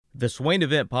The Swain and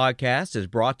Ben podcast is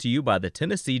brought to you by the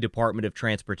Tennessee Department of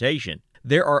Transportation.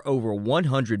 There are over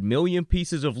 100 million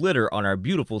pieces of litter on our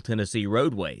beautiful Tennessee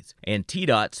roadways, and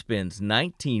TDOT spends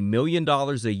 $19 million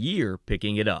a year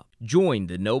picking it up. Join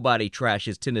the Nobody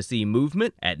Trashes Tennessee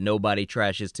movement at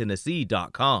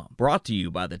NobodyTrashesTennessee.com. Brought to you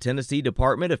by the Tennessee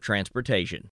Department of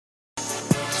Transportation.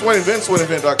 Swain and Ben,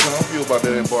 SwainandBen.com, fueled by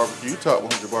Dead End Barbecue, top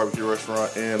 100 barbecue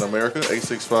restaurant in America.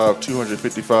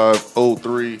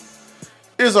 865-255-03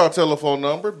 is our telephone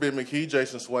number. Ben McKee,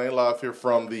 Jason Swain, live here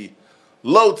from the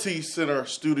Low T Center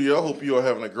studio. Hope you are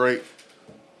having a great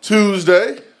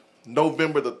Tuesday,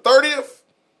 November the 30th.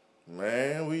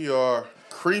 Man, we are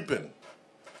creeping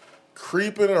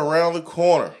around the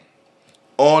corner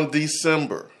on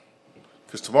December,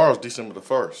 because tomorrow's December the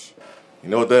 1st. You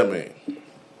know what that means?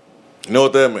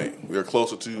 We are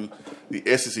closer to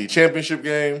the SEC championship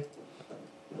game.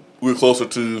 We're closer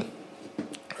to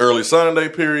early signing day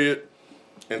period.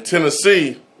 And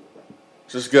Tennessee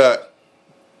just got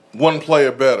one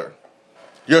player better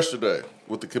yesterday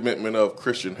with the commitment of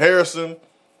Christian Harrison.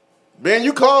 Ben,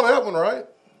 you called that one, right?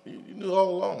 You knew all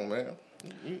along, man.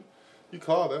 You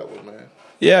called that one, man.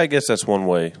 Yeah, I guess that's one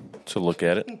way to look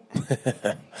at it.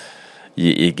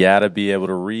 you got to be able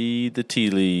to read the tea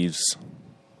leaves.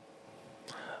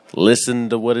 Listen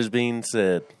to what is being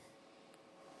said.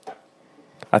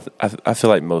 I feel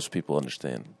like most people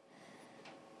understand.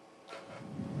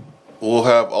 We'll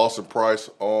have Austin Price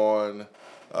on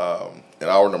in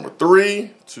hour number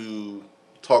 3 to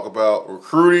talk about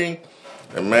recruiting.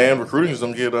 And man, recruiting is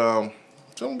gonna get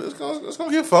it's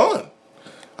gonna get fun.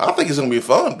 I think it's gonna be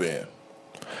fun, Ben.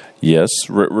 Yes,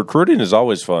 recruiting is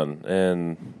always fun,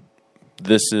 and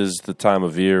this is the time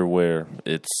of year where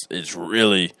it's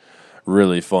really,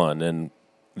 really fun. And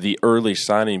the early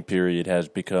signing period has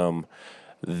become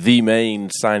the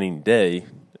main signing day.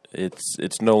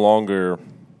 It's no longer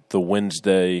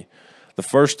the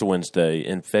first Wednesday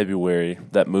in February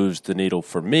that moves the needle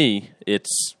for me.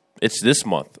 It's this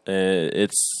month. I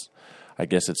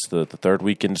guess it's the third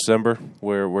week in December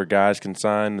where guys can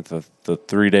sign the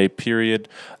 3-day period.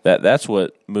 That's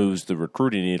what moves the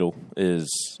recruiting needle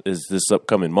is this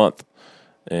upcoming month.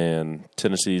 And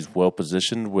Tennessee's well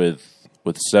positioned with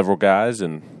several guys,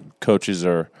 and coaches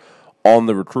are on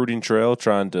the recruiting trail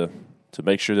trying to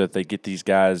make sure that they get these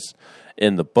guys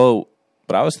in the boat.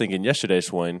 But I was thinking yesterday,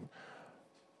 Swain,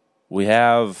 we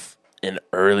have an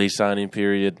early signing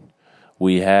period.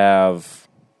 We have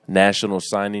National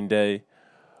Signing Day.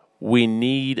 We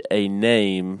need a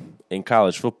name in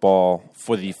college football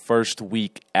for the first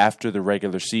week after the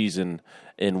regular season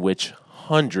in which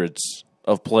hundreds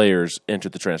of players enter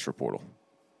the transfer portal.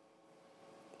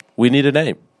 We need a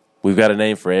name. We've got a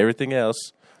name for everything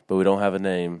else, but we don't have a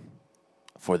name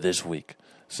for this week.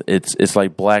 It's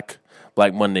like Black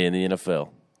Monday in the NFL,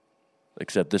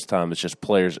 except this time it's just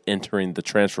players entering the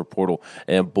transfer portal.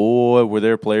 And boy, were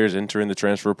there players entering the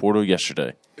transfer portal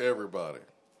yesterday. Everybody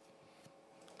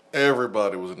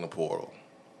was in the portal.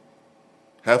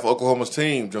 Half of Oklahoma's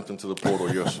team jumped into the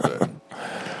portal yesterday.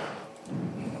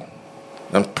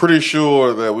 I'm pretty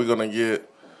sure that we're going to get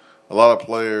a lot of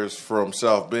players from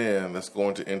South Bend that's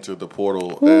going to enter the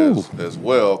portal as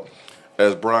well,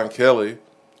 as Brian Kelly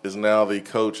is now the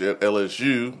coach at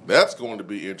LSU. That's going to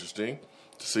be interesting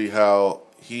to see how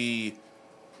he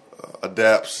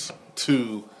adapts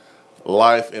to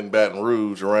life in Baton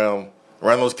Rouge around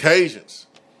those Cajuns.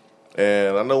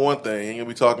 And I know one thing, he ain't going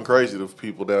to be talking crazy to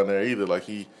people down there either, like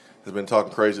he has been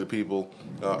talking crazy to people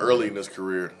early in his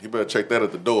career. He better check that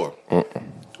at the door,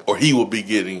 or he will be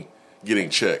getting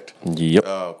checked.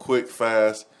 Yep. Quick,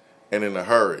 fast, and in a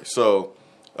hurry. So,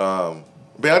 man,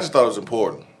 I just thought it was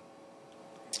important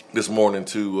this morning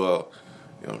to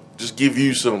just give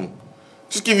you some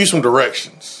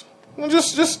directions,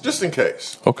 just in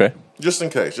case. Okay. Just in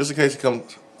case it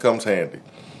comes handy.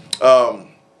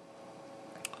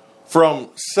 From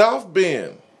South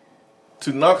Bend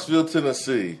to Knoxville,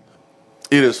 Tennessee,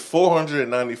 it is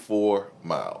 494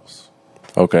 miles.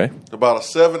 Okay. About a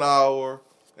 7-hour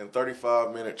and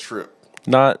 35-minute trip.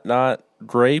 Not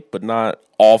great, but not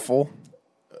awful.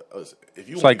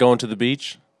 It's like going to the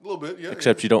beach. A little bit, yeah.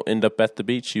 Except you don't end up at the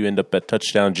beach; you end up at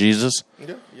Touchdown Jesus.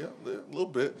 Yeah, a little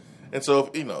bit. And so,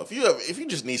 if you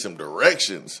just need some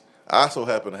directions, I so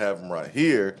happen to have them right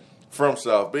here from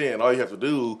South Bend. All you have to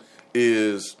do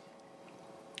is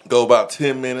go about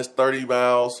 10 minutes, 30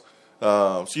 miles.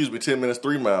 10 minutes,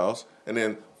 3 miles, and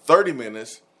then 30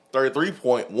 minutes,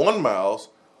 33.1 miles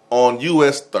on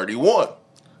US 31.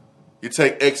 You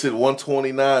take exit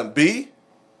 129B,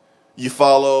 you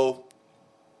follow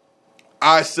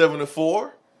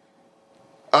I-74,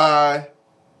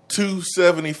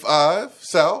 I-275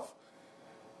 south,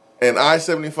 and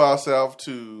I-75 South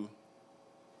to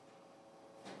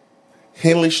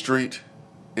Henley Street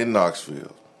in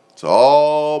Knoxville. So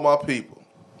all my people.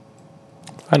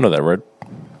 I know that road.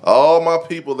 All my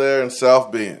people there in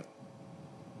South Bend.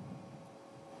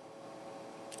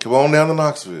 Come on down to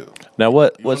Knoxville. Now,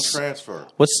 transfer?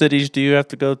 What cities do you have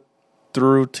to go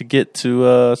through to get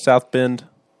to South Bend?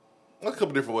 A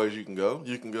couple different ways you can go.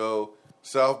 You can go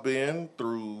South Bend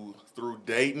through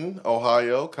Dayton,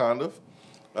 Ohio, kind of.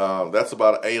 That's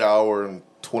about an 8-hour and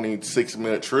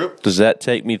 26-minute trip. Does that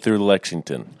take me through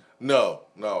Lexington? No.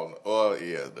 Well,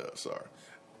 yeah, it does. Sorry.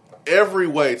 Every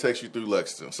way takes you through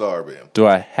Lexington. Sorry, Ben. Do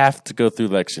I have to go through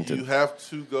Lexington? You have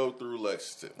to go through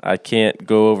Lexington. I can't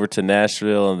go over to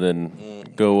Nashville and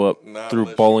then go up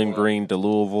through Bowling Green to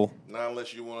Louisville? Not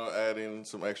unless you want to add in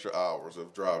some extra hours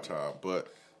of drive time.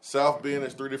 But South Bend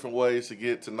is 3 different ways to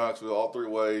get to Knoxville. All 3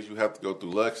 ways you have to go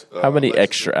through Lexington. How many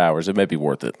extra hours? It may be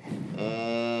worth it.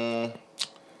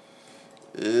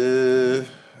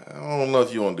 I don't know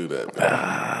if you want to do that, man.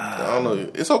 I don't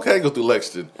know. It's okay to go through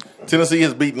Lexington. Tennessee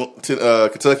has beaten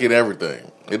Kentucky in everything.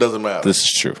 It doesn't matter. This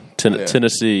is true.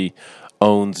 Tennessee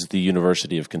owns the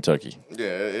University of Kentucky. Yeah,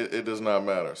 it does not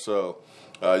matter. So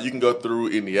you can go through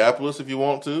Indianapolis if you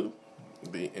want to.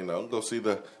 Go see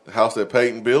the house that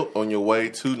Peyton built on your way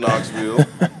to Knoxville.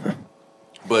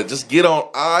 But just get on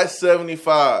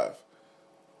I-75,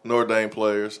 Notre Dame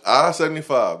players.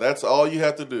 I-75. That's all you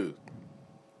have to do.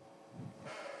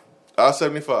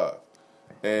 I-75,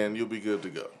 and you'll be good to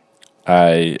go.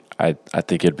 I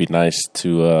think it'd be nice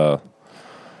to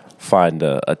find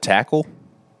a tackle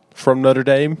from Notre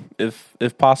Dame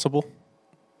if possible.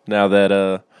 Now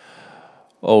that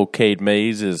old Cade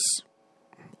Mays is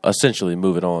essentially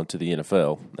moving on to the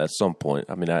NFL at some point.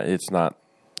 I mean, it's not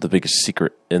the biggest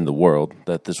secret in the world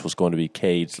that this was going to be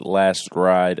Cade's last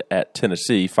ride at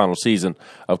Tennessee, final season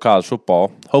of college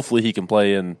football. Hopefully he can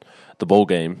play in the bowl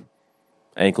game.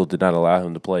 Ankle did not allow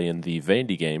him to play in the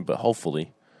Vandy game, but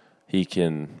hopefully he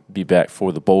can be back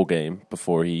for the bowl game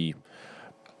before he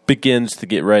begins to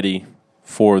get ready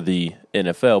for the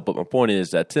NFL. But my point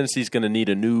is that Tennessee's going to need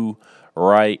a new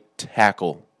right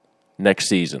tackle next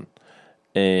season.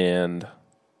 And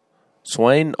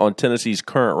Swain, on Tennessee's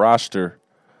current roster,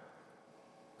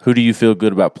 who do you feel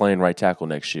good about playing right tackle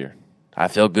next year? I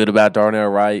feel good about Darnell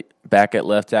Wright back at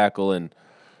left tackle, and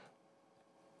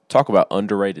talk about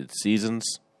underrated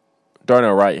seasons.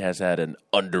 Darnell Wright has had an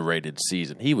underrated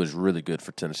season. He was really good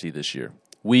for Tennessee this year.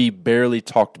 We barely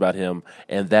talked about him,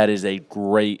 and that is a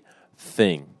great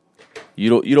thing. You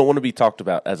don't want to be talked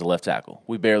about as a left tackle.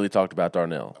 We barely talked about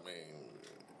Darnell.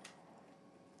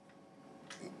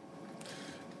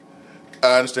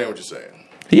 I understand what you're saying.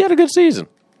 He had a good season.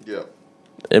 Yeah.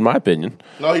 In my opinion.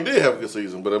 No, he did have a good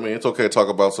season, but it's okay to talk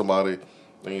about somebody.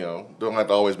 Don't have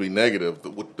to always be negative.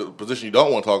 The position you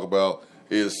don't want to talk about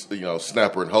is,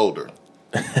 snapper and holder.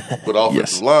 But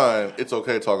offensive line, it's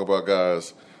okay to talk about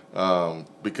guys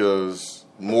because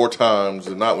more times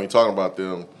than not when you're talking about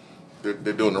them,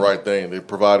 they're doing the right thing. They're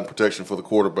providing protection for the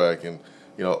quarterback and,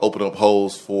 open up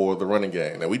holes for the running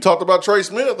game. And we talked about Trey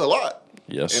Smith a lot.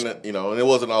 Yes. And it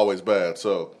wasn't always bad.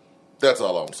 So that's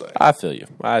all I'm saying. I feel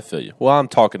you. Well, I'm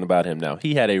talking about him now.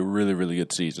 He had a really, really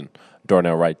good season.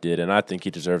 Darnell Wright did, and I think he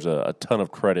deserves a ton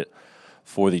of credit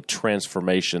for the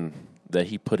transformation that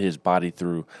he put his body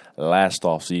through last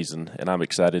offseason, and I'm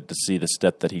excited to see the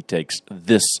step that he takes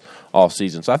this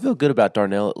offseason. So I feel good about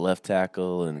Darnell at left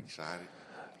tackle and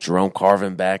Jerome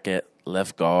Carvin back at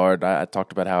left guard. I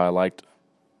talked about how I liked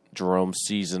Jerome's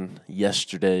season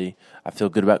yesterday. I feel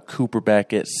good about Cooper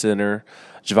back at center.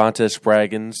 Javonte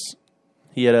Spraggins,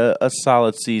 he had a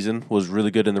solid season, was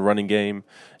really good in the running game,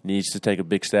 needs to take a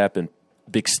big step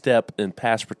in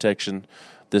pass protection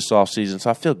this offseason. So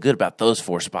I feel good about those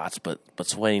 4 spots. But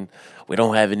Swain, we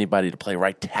don't have anybody to play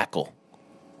right tackle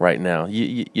right now.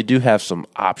 You do have some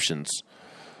options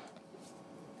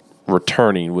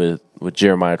returning with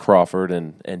Jeremiah Crawford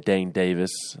and Dane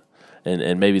Davis,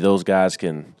 and maybe those guys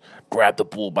can grab the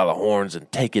bull by the horns and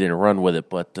take it and run with it.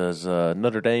 But does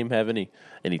Notre Dame have any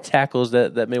tackles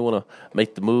that may want to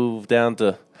make the move down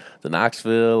to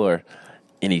Knoxville, or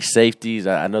any safeties?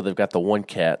 I know they've got the one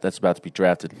cat that's about to be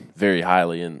drafted very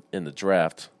highly in the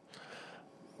draft.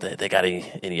 They got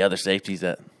any other safeties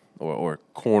that or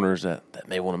corners that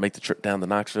may want to make the trip down to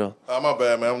Knoxville? My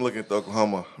bad, man. I'm looking at the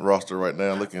Oklahoma roster right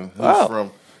now, looking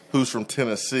who's from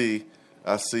Tennessee.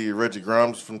 I see Reggie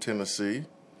Grimes from Tennessee,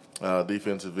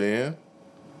 defensive end.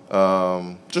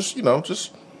 Just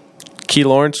Key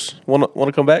Lawrence want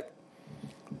to come back?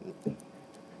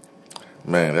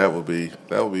 Man, that would be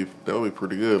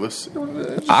pretty good. Let's see.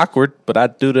 Awkward, but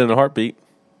I'd do it in a heartbeat.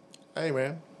 Hey,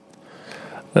 man.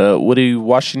 Woody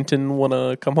Washington want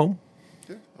to come home?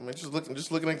 Yeah, I mean,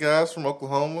 just looking at guys from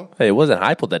Oklahoma. Hey, it wasn't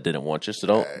Heupel that didn't want you,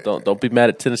 so don't be mad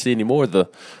at Tennessee anymore. The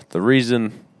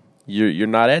reason you're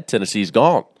not at Tennessee is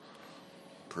gone.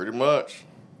 Pretty much.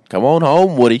 Come on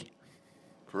home, Woody.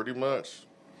 Pretty much.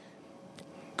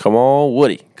 Come on,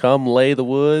 Woody. Come lay the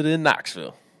wood in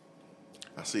Knoxville.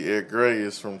 I see Eric Gray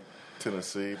is from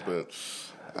Tennessee, but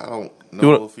I don't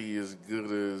know if he is good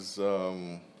as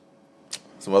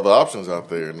some other options out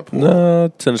there in the pool. No,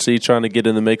 Tennessee trying to get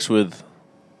in the mix with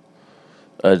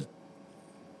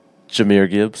Jahmyr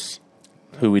Gibbs,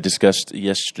 who we discussed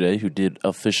yesterday, who did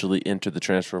officially enter the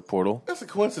transfer portal. That's a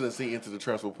coincidence he entered the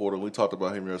transfer portal. We talked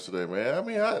about him yesterday, man. I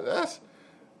mean,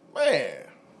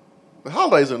 the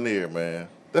holidays are near, man.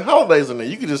 The holidays are near.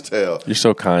 You can just tell. You're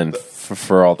so kind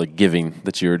for all the giving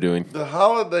that you were doing. The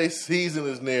holiday season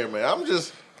is near, man. I'm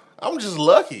just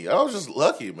lucky. I was just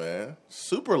lucky, man.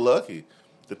 Super lucky.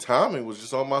 The timing was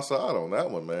just on my side on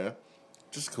that one, man.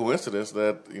 Just coincidence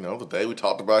that, the day we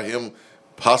talked about him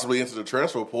possibly into the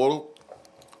transfer portal,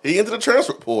 he entered the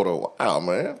transfer portal. Wow,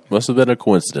 man. Must have been a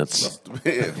coincidence. Must have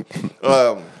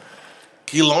been.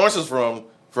 Key Lawrence is from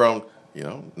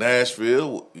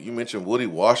Nashville. You mentioned Woody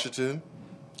Washington.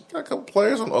 Got a couple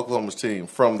players on Oklahoma's team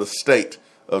from the state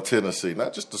of Tennessee.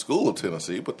 Not just the school of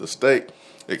Tennessee, but the state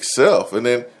itself. And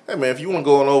then, hey, man, if you want to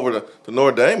go on over to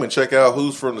Notre Dame and check out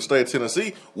who's from the state of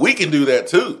Tennessee, we can do that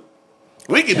too.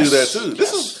 We can do that too.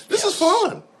 This is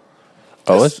fun.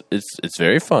 Oh, it's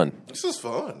very fun. This is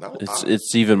fun.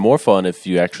 It's even more fun if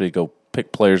you actually go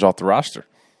pick players off the roster.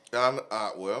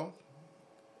 Well,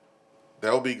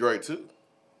 that would be great too.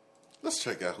 Let's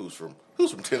check out who's from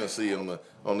Tennessee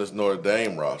on this Notre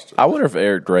Dame roster. I wonder if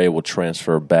Eric Gray will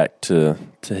transfer back to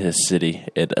his city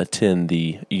and attend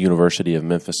the University of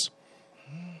Memphis.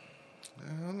 I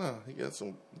don't know. He got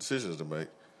some decisions to make.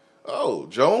 Oh,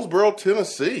 Jonesboro,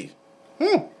 Tennessee.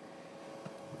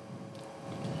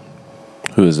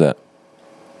 Who is that?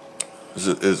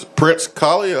 Is Prince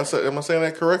Collie? Am I saying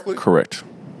that correctly? Correct.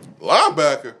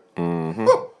 Linebacker. Mm-hmm.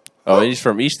 Oh, he's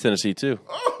from East Tennessee too.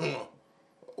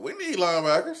 We need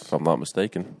linebackers. If I'm not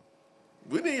mistaken.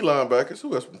 We need linebackers.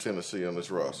 Who else from Tennessee on this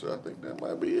roster? I think that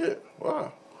might be it.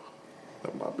 Wow.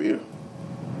 That might be it.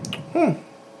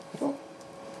 Well,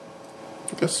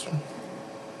 I guess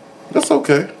that's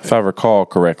okay. If I recall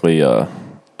correctly,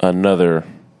 another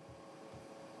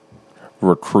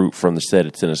recruit from the state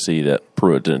of Tennessee that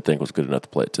Pruitt didn't think was good enough to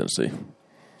play at Tennessee.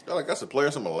 I got some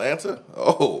players from Atlanta.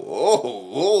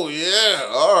 Oh, yeah.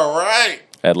 All right.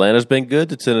 Atlanta's been good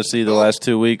to Tennessee the last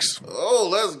 2 weeks. Oh,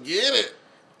 let's get it.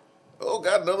 Oh,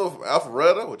 got another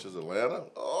Alpharetta, which is Atlanta.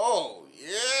 Oh,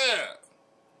 yeah.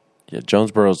 Yeah,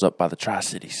 Jonesboro's up by the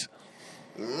Tri-Cities.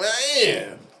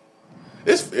 Man.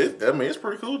 It's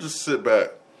pretty cool just to sit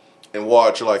back and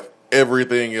watch,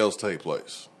 everything else take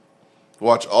place.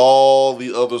 Watch all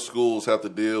the other schools have to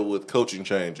deal with coaching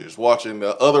changes. Watching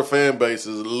the other fan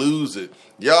bases lose it.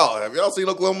 Have y'all seen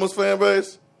Oklahoma's fan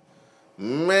base?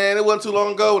 Man, it wasn't too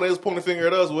long ago when they was pointing the finger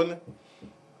at us, wasn't it?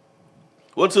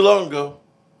 Wasn't too long ago.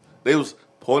 They was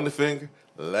pointing the finger,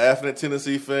 laughing at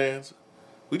Tennessee fans.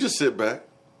 We just sit back.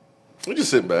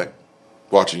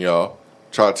 Watching y'all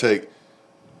try to take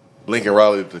Lincoln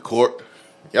Riley to court.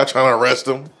 Y'all trying to arrest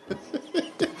him.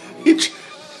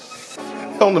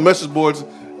 On the message boards,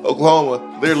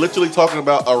 Oklahoma, they're literally talking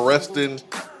about arresting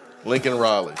Lincoln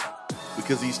Riley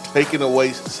because he's taking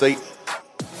away state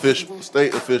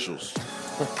officials.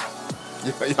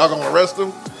 Y'all gonna arrest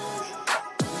him?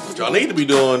 What y'all need to be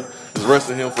doing is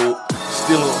arresting him for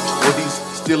stealing what he's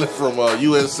stealing from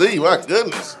USC. My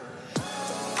goodness,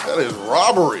 that is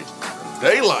robbery,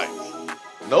 daylight,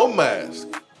 no mask.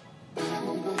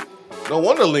 No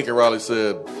wonder Lincoln Riley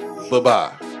said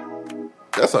bye-bye.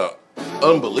 That's a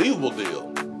unbelievable deal.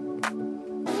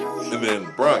 And then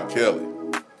Brian Kelly.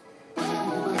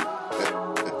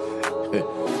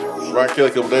 Brian Kelly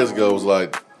a couple days ago was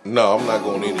like, no, I'm not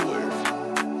going anywhere.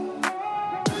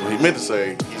 Well, he meant to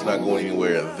say he's not going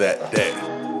anywhere that day.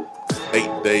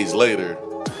 8 days later,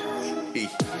 he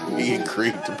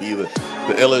agreed to be the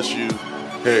LSU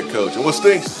head coach. And what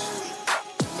stinks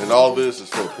in all this is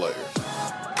for the players.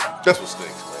 That's what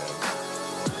stinks.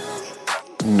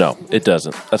 No, it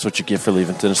doesn't. That's what you get for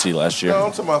leaving Tennessee last year. No,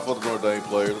 I'm talking about for the Notre Dame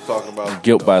players. I'm talking about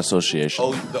guilt by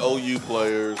association. The OU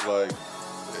players,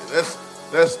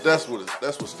 that's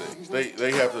what stinks. They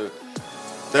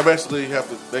basically have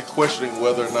to. They're questioning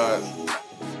whether or not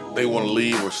they want to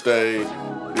leave or stay.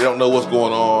 They don't know what's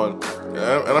going on. And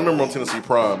I remember on Tennessee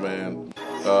Prime, man,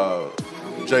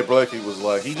 Jay Blakey was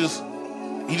like, he just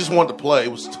wanted to play.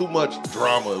 It was too much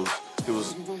drama. It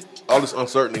was all this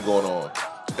uncertainty going on.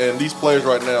 And these players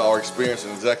right now are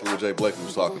experiencing exactly what Jay Blakely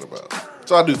was talking about.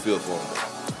 So I do feel for them.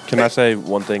 Can I say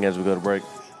one thing as we go to break?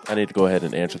 I need to go ahead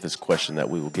and answer this question that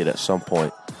we will get at some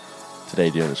point today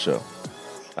during the show.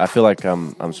 I feel like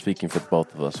I'm speaking for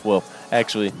both of us. Well,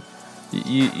 actually,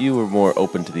 you were more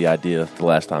open to the idea the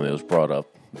last time it was brought up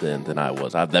than I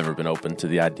was. I've never been open to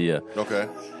the idea. Okay.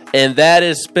 And that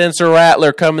is Spencer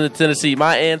Rattler coming to Tennessee.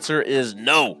 My answer is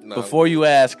no. Before you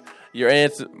ask your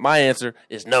answer, my answer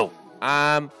is no.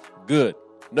 I'm good.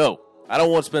 No, I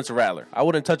don't want Spencer Rattler. I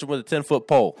wouldn't touch him with a 10-foot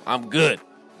pole. I'm good.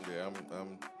 Yeah,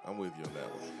 I'm with you on that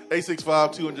one.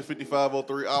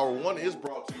 865-255-03. Hour 1 is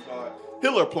brought to you by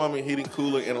Hiller Plumbing, Heating,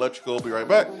 Cooling, and Electrical. Be right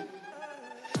back.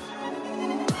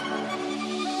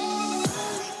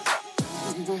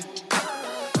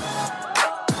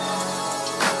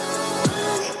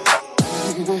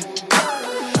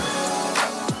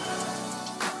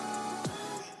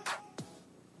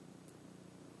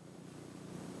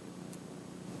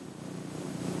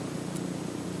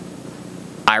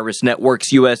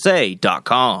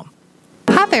 IrisNetworksUSA.com.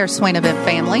 Hi there, Swain and Ben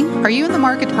family. Are you in the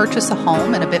market to purchase a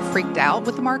home and a bit freaked out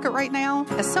with the market right now?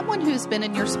 As someone who's been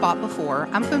in your spot before,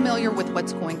 I'm familiar with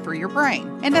what's going through your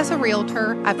brain. And as a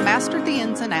realtor, I've mastered the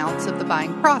ins and outs of the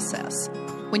buying process.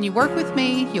 When you work with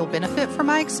me, you'll benefit from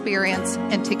my experience,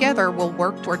 and together we'll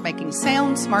work toward making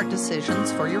sound, smart decisions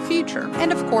for your future.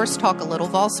 And of course, talk a little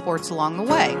Vol Sports along the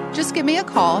way. Just give me a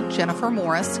call, Jennifer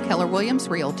Morris, Keller Williams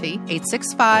Realty,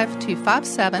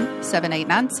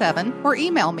 865-257-7897, or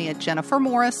email me at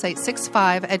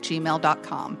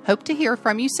jennifermorris865@gmail.com. Hope to hear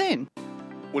from you soon.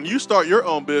 When you start your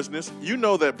own business, you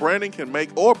know that branding can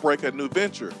make or break a new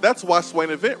venture. That's why Swain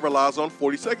and Ben relies on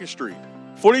 42nd Street.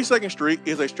 42nd Street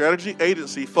is a strategy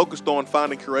agency focused on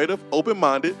finding creative,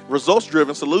 open-minded,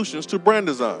 results-driven solutions to brand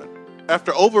design.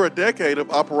 After over a decade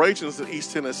of operations in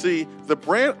East Tennessee, the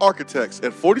brand architects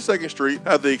at 42nd Street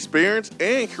have the experience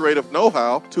and creative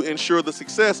know-how to ensure the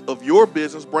success of your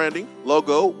business branding,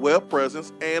 logo, web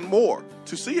presence, and more.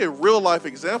 To see a real-life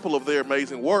example of their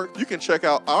amazing work, you can check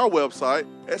out our website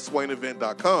at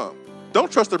swainevent.com.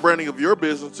 Don't trust the branding of your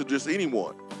business to just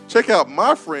anyone. Check out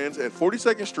my friends at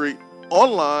 42nd Street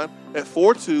online at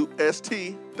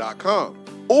 42st.com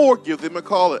or give them a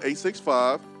call at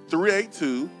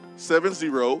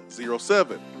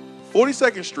 865-382-7007.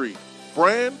 42nd Street,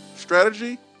 brand,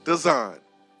 strategy, design.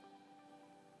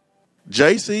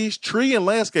 JC's Tree and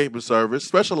Landscaping Service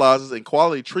specializes in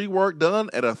quality tree work done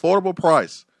at an affordable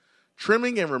price.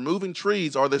 Trimming and removing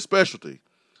trees are their specialty.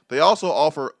 They also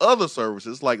offer other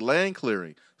services like land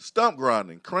clearing, stump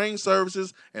grinding, crane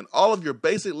services, and all of your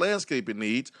basic landscaping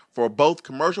needs for both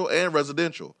commercial and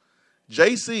residential.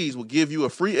 JC's will give you a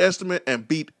free estimate and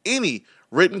beat any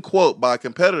written quote by a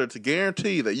competitor to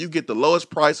guarantee that you get the lowest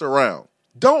price around.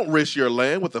 Don't risk your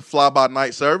land with a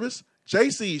fly-by-night service.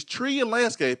 JC's Tree and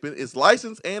Landscaping is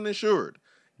licensed and insured.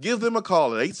 Give them a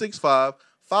call at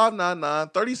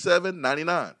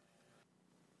 865-599-3799.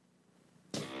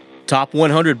 Top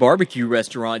 100 barbecue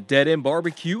restaurant Dead End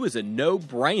Barbecue is a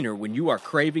no-brainer when you are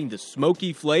craving the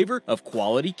smoky flavor of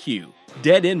quality Q.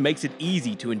 Dead End makes it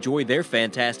easy to enjoy their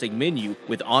fantastic menu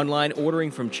with online ordering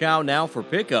from Chow Now for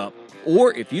pickup.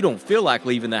 Or if you don't feel like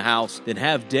leaving the house, then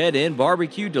have Dead End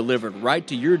Barbecue delivered right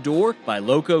to your door by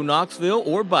Loco Knoxville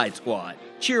or Bite Squad.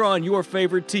 Cheer on your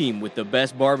favorite team with the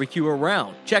best barbecue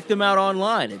around. Check them out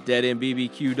online at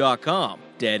deadendbbq.com.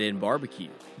 Dead End Barbecue.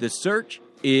 The search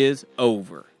is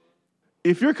over.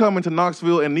 If you're coming to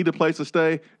Knoxville and need a place to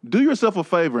stay, do yourself a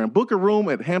favor and book a room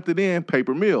at Hampton Inn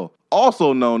Paper Mill,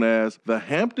 also known as the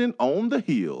Hampton on the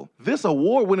Hill. This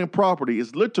award-winning property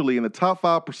is literally in the top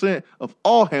 5% of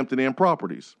all Hampton Inn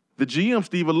properties. The GM,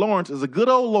 Stephen Lawrence, is a good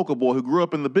old local boy who grew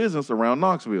up in the business around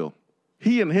Knoxville.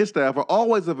 He and his staff are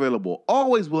always available,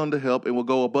 always willing to help, and will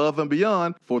go above and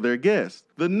beyond for their guests.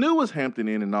 The newest Hampton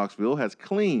Inn in Knoxville has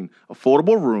clean,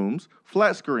 affordable rooms,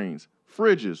 flat screens,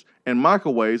 fridges, and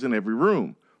microwaves in every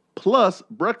room. Plus,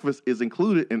 breakfast is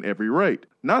included in every rate.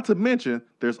 Not to mention,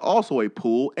 there's also a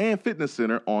pool and fitness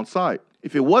center on site.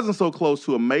 If it wasn't so close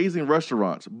to amazing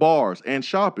restaurants, bars, and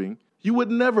shopping, you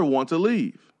would never want to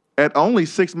leave. At only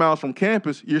 6 miles from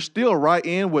campus, you're still right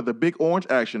in where the big orange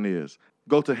action is.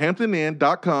 Go to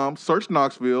HamptonInn.com, search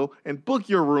Knoxville, and book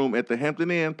your room at the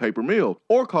Hampton Inn Paper Mill,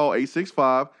 or call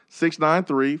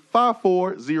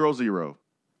 865-693-5400.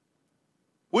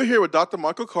 We're here with Dr.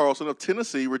 Michael Carlson of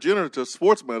Tennessee Regenerative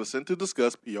Sports Medicine to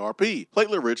discuss PRP,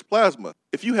 platelet-rich plasma.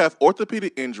 If you have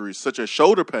orthopedic injuries such as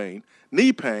shoulder pain,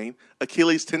 knee pain,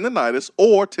 Achilles tendonitis,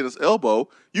 or tennis elbow,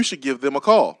 you should give them a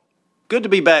call. Good to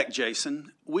be back,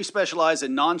 Jason. We specialize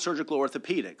in non-surgical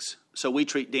orthopedics, so we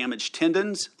treat damaged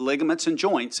tendons, ligaments, and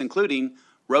joints, including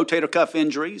rotator cuff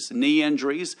injuries, knee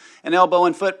injuries, and elbow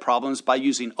and foot problems by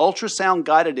using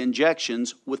ultrasound-guided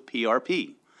injections with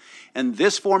PRP. And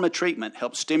this form of treatment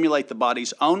helps stimulate the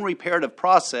body's own reparative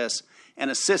process and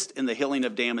assist in the healing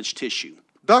of damaged tissue.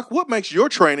 Doc, what makes your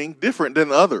training different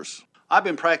than others? I've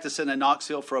been practicing in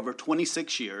Knoxville for over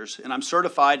 26 years, and I'm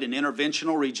certified in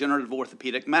interventional regenerative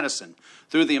orthopedic medicine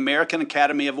through the American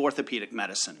Academy of Orthopedic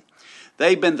Medicine.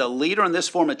 They've been the leader in this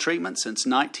form of treatment since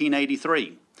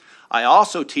 1983. I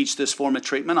also teach this form of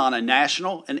treatment on a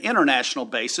national and international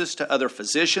basis to other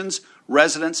physicians,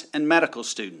 residents, and medical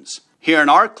students. Here in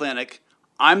our clinic,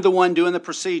 I'm the one doing the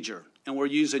procedure, and we're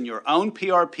using your own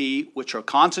PRP, which are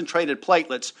concentrated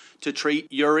platelets, to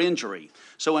treat your injury.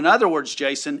 So in other words,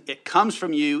 Jason, it comes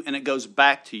from you and it goes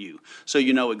back to you. So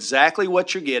you know exactly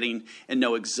what you're getting and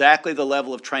know exactly the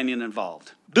level of training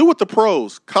involved. Do what the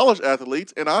pros, college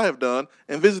athletes, and I have done,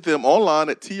 and visit them online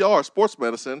at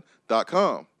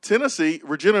trsportsmedicine.com. Tennessee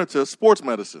Regenerative Sports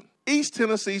Medicine, East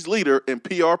Tennessee's leader in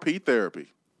PRP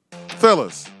therapy.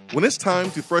 Fellas, when it's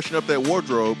time to freshen up that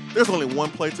wardrobe, there's only one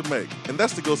play to make, and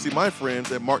that's to go see my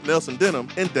friends at Mark Nelson Denim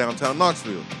in downtown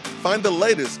Knoxville. Find the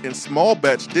latest in small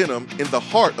batch denim in the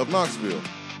heart of Knoxville.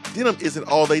 Denim isn't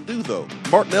all they do, though.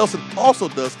 Mark Nelson also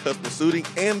does custom suiting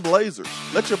and blazers.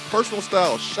 Let your personal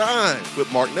style shine with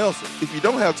Mark Nelson. If you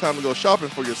don't have time to go shopping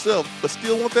for yourself, but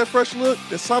still want that fresh look,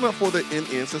 then sign up for the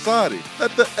NN Society.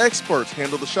 Let the experts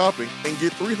handle the shopping and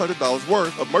get $300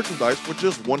 worth of merchandise for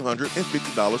just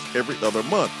 $150 every other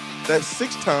month. That's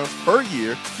 6 times per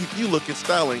year to keep you looking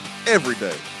styling every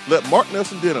day. Let Mark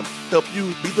Nelson Denim help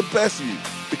you be the best you,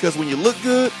 because when you look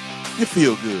good, you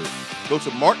feel good. Go to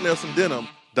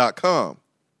marknelsondenim.com.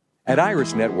 At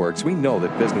Iris Networks, we know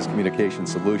that business communication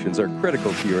solutions are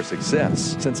critical to your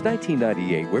success. Since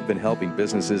 1998, we've been helping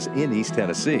businesses in East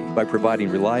Tennessee by providing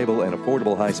reliable and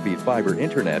affordable high-speed fiber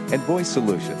internet and voice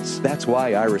solutions. That's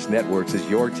why Iris Networks is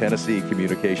your Tennessee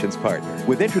communications partner.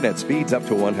 With internet speeds up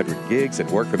to 100 gigs and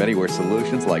work-from-anywhere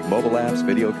solutions like mobile apps,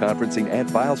 video conferencing, and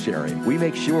file sharing, we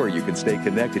make sure you can stay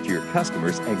connected to your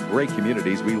customers and great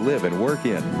communities we live and work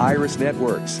in. Iris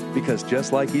Networks, because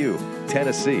just like you,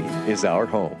 Tennessee is our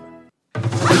home.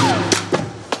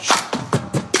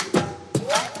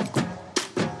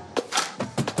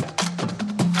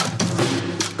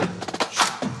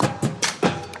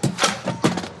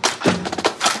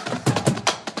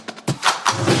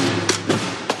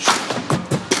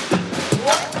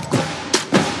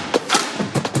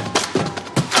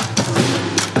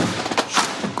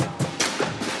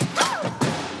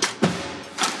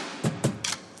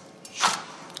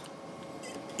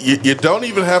 You don't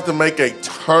even have to make a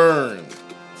turn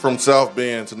from South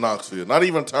Bend to Knoxville. Not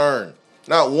even a turn.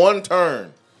 Not one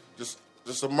turn. Just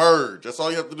emerge. That's all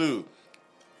you have to do.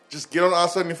 Just get on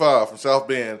I-75 from South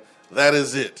Bend. That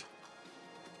is it.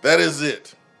 That is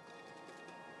it.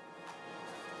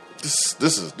 This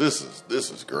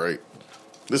is great.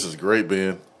 This is great,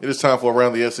 Ben. It is time for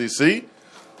Around the SEC.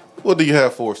 What do you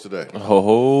have for us today?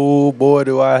 Oh, boy,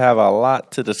 do I have a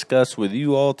lot to discuss with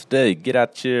you all today. Get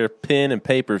out your pen and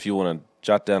paper if you want to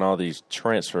jot down all these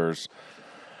transfers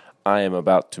I am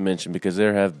about to mention, because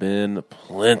there have been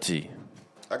plenty.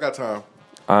 I got time.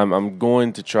 I'm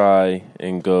going to try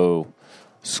and go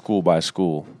school by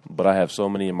school, but I have so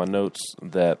many in my notes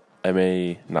that I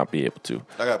may not be able to.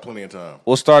 I got plenty of time.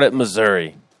 We'll start at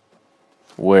Missouri,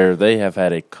 where they have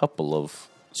had a couple of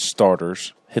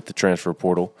starters hit the transfer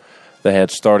portal. They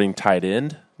had starting tight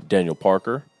end Daniel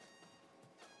Parker,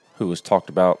 who was talked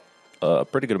about a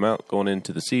pretty good amount going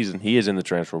into the season. He is in the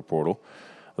transfer portal.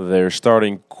 Their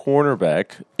starting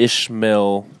cornerback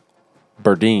Ishmael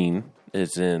Burdine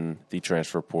is in the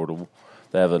transfer portal.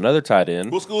 They have another tight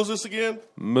end. What school is this again?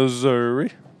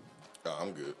 Missouri. Oh,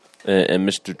 I'm good. And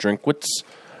Mr. Drinkwitz.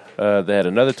 They had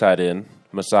another tight end,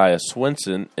 Messiah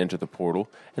Swenson, enter the portal.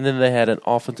 And then they had an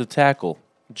offensive tackle,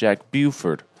 Jack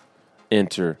Buford,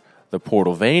 enter the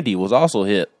portal. Vandy was also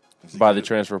hit by the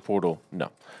transfer portal.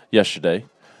 No, yesterday.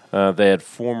 They had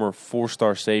former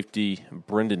 4-star safety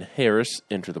Brendan Harris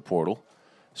enter the portal.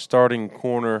 Starting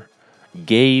corner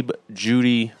Gabe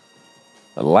Judy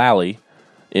Lally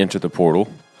enter the portal.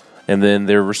 And then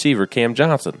their receiver Cam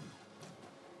Johnson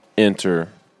enter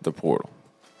the portal.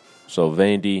 So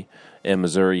Vandy and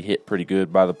Missouri hit pretty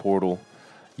good by the portal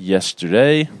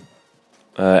yesterday.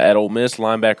 At Ole Miss,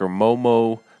 linebacker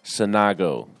Momo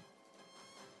Sanago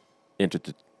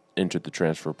entered the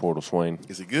transfer portal. Swain,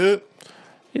 Is he good?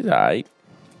 he's all right.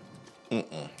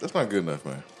 That's not good enough,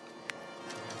 man.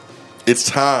 It's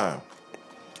time.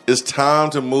 It's time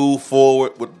to move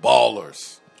forward with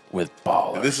ballers. With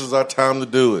ballers. And this is our time to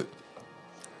do it.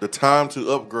 The time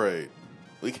to upgrade.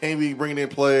 We can't be bringing in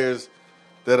players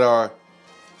that are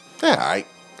Yeah, all right.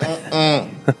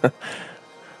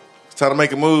 It's time to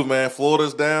make a move, man.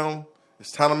 Florida's down.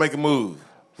 It's time to make a move.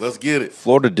 Let's get it.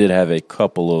 Florida did have a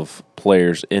couple of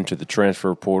players enter the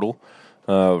transfer portal.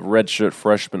 Redshirt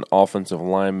freshman offensive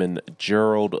lineman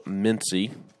Gerald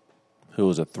Mincy, who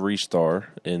was a 3-star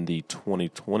in the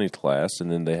 2020 class.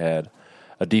 And then they had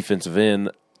a defensive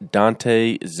end,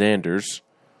 Dante Zanders,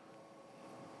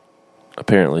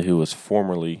 apparently who was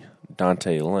formerly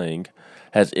Dante Lang,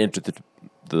 has entered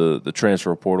the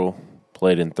transfer portal,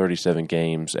 played in 37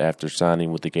 games after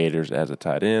signing with the Gators as a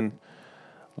tight end.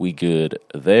 We good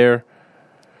there.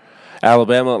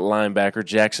 Alabama linebacker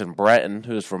Jackson Bratton,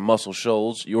 who is from Muscle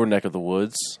Shoals, your neck of the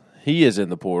woods. He is in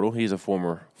the portal. He's a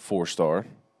former 4-star.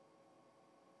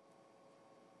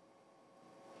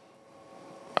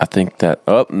 I think that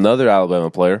another Alabama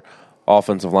player,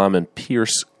 offensive lineman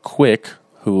Pierce Quick,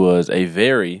 who was a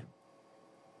very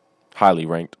highly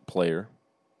ranked player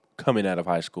coming out of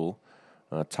high school.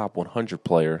 Top 100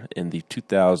 player in the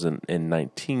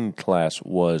 2019 class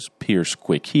was Pierce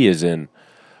Quick. He is in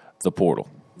the portal.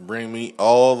 Bring me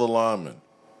all the linemen.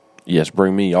 Yes,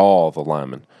 bring me all the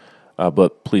linemen.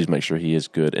 But please make sure he is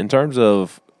good. In terms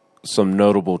of some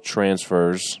notable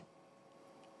transfers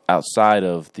outside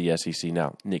of the SEC,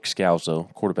 now Nick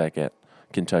Scalzo, quarterback at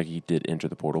Kentucky, did enter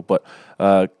the portal. But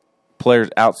players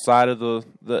outside of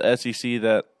the SEC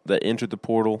that entered the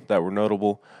portal that were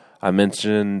notable, I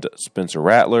mentioned Spencer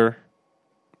Rattler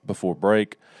before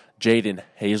break. Jaden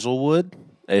Hazelwood,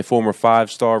 a former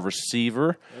 5-star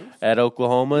receiver at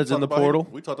Oklahoma, is in the portal.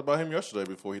 We talked about him yesterday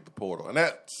before he hit the portal. And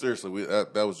that, seriously,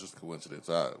 that was just a coincidence.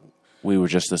 We were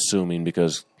just assuming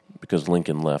because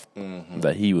Lincoln left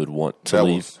that he would want to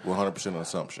leave. That was 100% an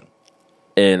assumption.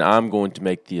 And I'm going to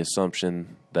make the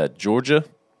assumption that Georgia,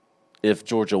 if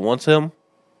Georgia wants him,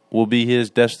 will be his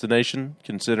destination,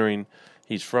 considering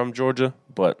he's from Georgia.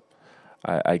 But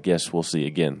I guess we'll see.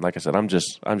 Again, like I said, I'm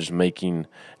just making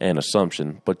an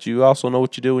assumption. But you also know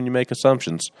what you do when you make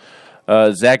assumptions.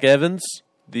 Zach Evans,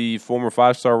 the former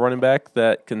 5-star running back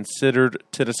that considered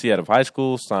Tennessee out of high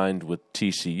school, signed with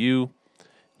TCU.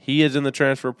 He is in the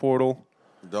transfer portal.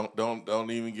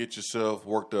 Don't even get yourself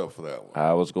worked up for that one.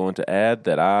 I was going to add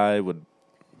that I would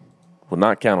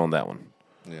not count on that one.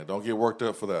 Yeah, don't get worked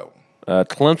up for that one.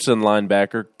 Clemson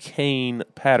linebacker Kane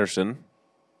Patterson,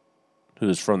 who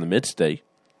is from the Mid-State,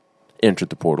 entered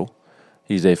the portal.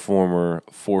 He's a former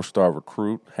 4-star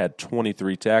recruit, had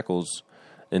 23 tackles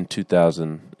in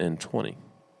 2020.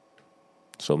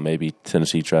 So maybe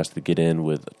Tennessee tries to get in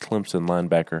with Clemson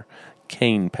linebacker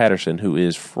Kane Patterson, who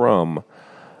is from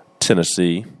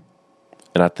Tennessee.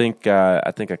 And I think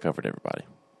I covered everybody.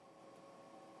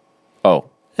 Oh,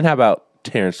 and how about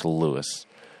Terrence Lewis,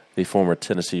 the former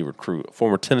Tennessee recruit,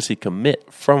 former Tennessee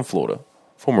commit from Florida,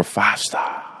 former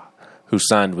 5-star, who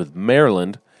signed with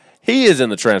Maryland. He is in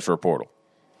the transfer portal.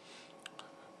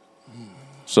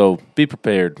 So be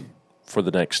prepared for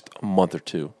the next month or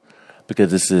two,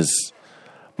 because this is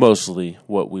mostly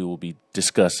what we will be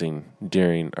discussing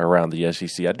around the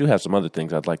SEC. I do have some other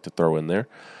things I'd like to throw in there.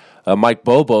 Mike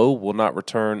Bobo will not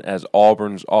return as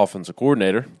Auburn's offensive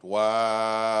coordinator.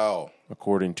 Wow.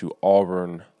 According to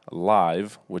Auburn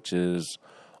Live, which is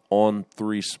on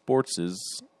 3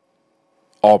 Sports'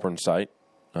 Auburn site.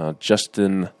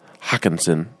 Justin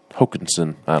Hawkinson,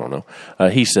 I don't know.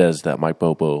 He says that Mike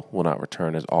Bobo will not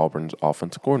return as Auburn's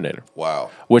offensive coordinator.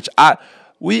 Wow. Which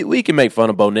we can make fun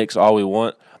of Bo Nix all we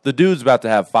want. The dude's about to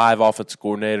have 5 offensive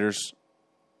coordinators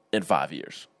in 5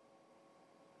 years.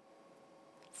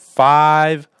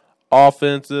 5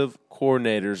 offensive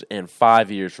coordinators in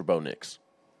 5 years for Bo Nix.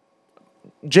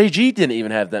 JG didn't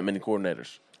even have that many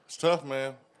coordinators. It's tough,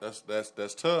 man. That's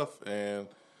tough, and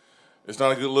it's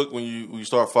not a good look when you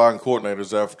start firing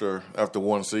coordinators after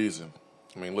one season.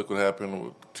 I mean, look what happened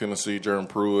with Tennessee, Jeremy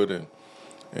Pruitt,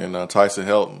 and Tyson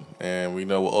Helton, and we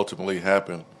know what ultimately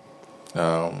happened.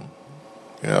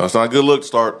 It's not a good look to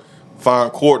start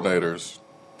firing coordinators.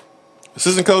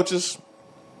 Assistant coaches,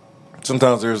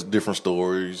 sometimes there's different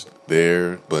stories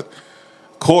there, but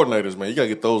coordinators, man, you got to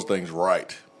get those things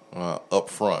right up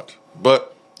front.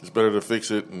 But it's better to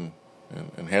fix it and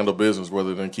handle business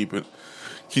rather than keep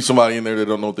somebody in there that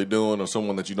don't know what they're doing or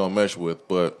someone that you don't mesh with.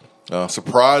 But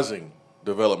surprising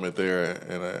development there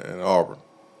in Auburn.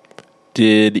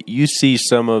 Did you see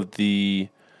some of the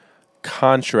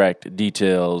contract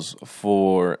details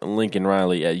for Lincoln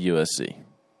Riley at USC?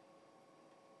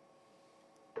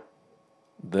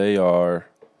 They are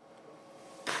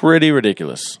pretty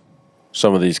ridiculous.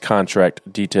 Some of these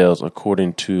contract details,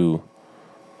 according to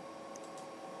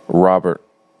Robert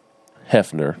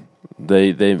Hefner,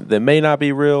 they may not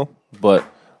be real, but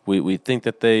we think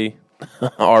that they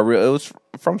are real. It was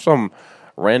from some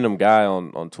random guy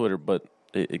on Twitter, but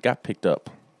it got picked up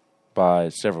by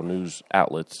several news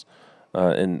outlets.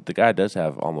 And the guy does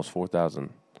have almost 4,000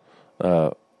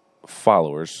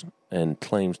 followers and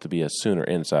claims to be a Sooner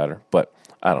insider, but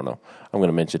I don't know. I'm going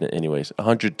to mention it anyways.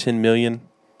 $110 million.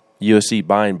 USC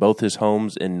buying both his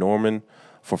homes in Norman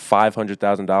for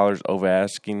 $500,000 over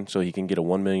asking, so he can get a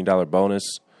 $1 million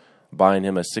bonus. Buying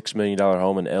him a $6 million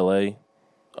home in L.A.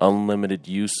 Unlimited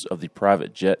use of the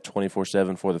private jet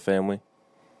 24/7 for the family.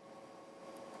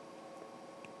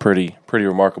 Pretty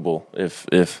remarkable if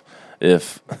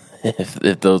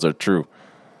if those are true.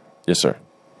 Yes, sir.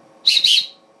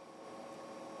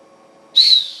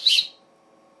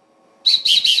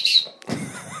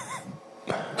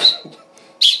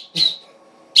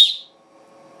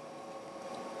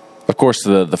 Of course,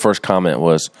 the first comment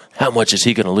was, how much is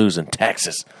he going to lose in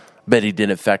taxes? Bet he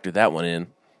didn't factor that one in.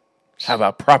 How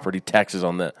about property taxes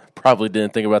on that? Probably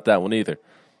didn't think about that one either.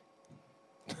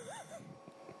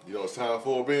 You know what it's time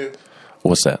for, Ben?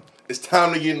 What's that? It's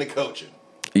time to get into coaching.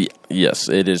 Yes,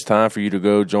 it is time for you to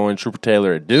go join Trooper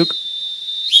Taylor at Duke.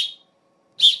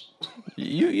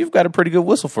 You've got a pretty good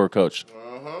whistle for a coach.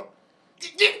 Uh-huh.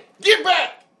 Get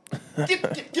back!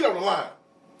 Get on the line.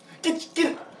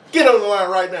 Get on the line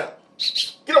right now.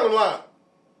 Get on the line.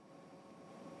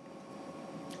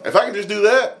 If I can just do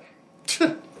that,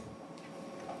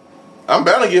 I'm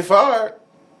bound to get fired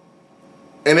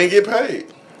and then get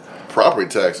paid. Property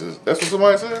taxes. That's what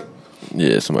somebody said?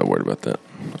 Yeah, somebody worried about that.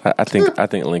 I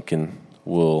think Lincoln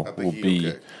will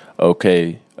be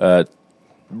okay.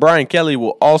 Brian Kelly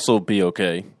will also be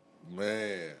okay.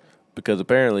 Man. Because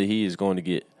apparently he is going to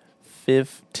get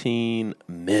 $15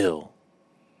 million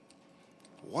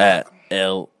at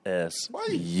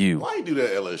LSU. Why you do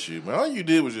that, LSU, man? All you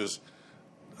did was just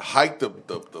hike the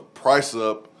price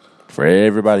up for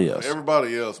everybody else.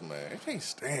 Everybody else, man. I can't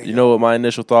stand You know what my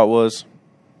initial thought was?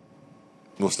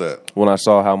 What's that? When I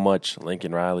saw how much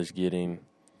Lincoln Riley's getting,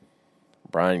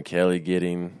 Brian Kelly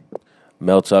getting,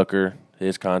 Mel Tucker,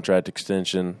 his contract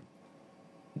extension,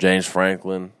 James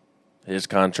Franklin, his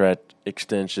contract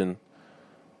extension,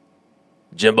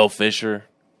 Jimbo Fisher,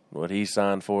 what he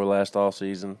signed for last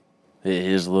offseason,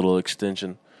 his little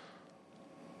extension.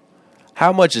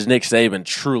 How much is Nick Saban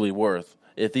truly worth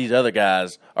if these other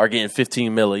guys are getting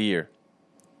 $15 million a year?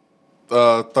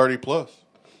 30 plus.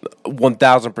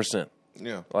 1,000%.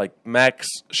 Yeah. Like Max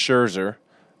Scherzer,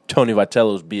 Tony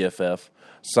Vitello's BFF,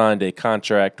 signed a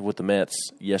contract with the Mets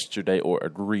yesterday, or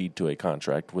agreed to a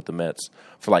contract with the Mets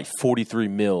for like $43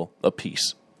 million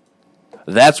apiece.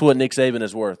 That's what Nick Saban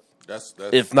is worth. That's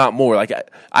if not more. Like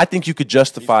I think you could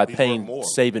justify he's paying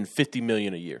Saban $50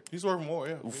 million a year. He's worth more,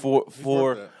 yeah.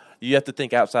 For you have to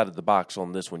think outside of the box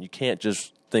on this one. You can't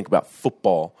just think about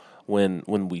football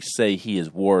when we say he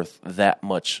is worth that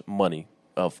much money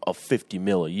of $50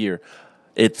 million a year.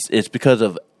 It's because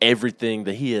of everything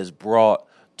that he has brought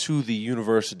to the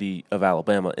University of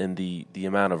Alabama and the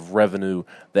amount of revenue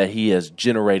that he has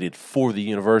generated for the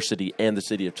university and the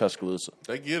city of Tuscaloosa.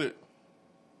 They get it.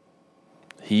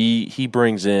 He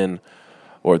brings in,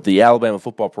 or the Alabama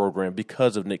football program,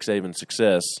 because of Nick Saban's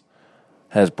success,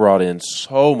 has brought in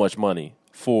so much money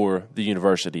for the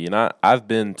university. And I've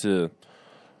been to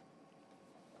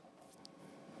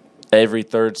every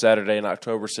third Saturday in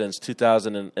October since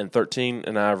 2013,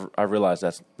 and I realize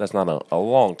that's not a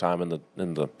long time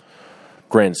in the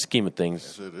grand scheme of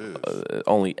things. Yes, it is.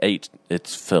 Only 8.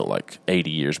 It's felt like 80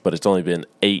 years, but it's only been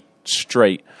 8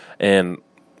 straight. And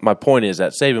my point is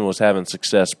that Saban was having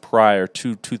success prior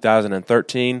to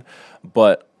 2013,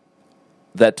 but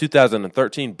that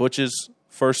 2013 Butch's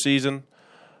first season,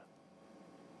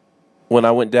 when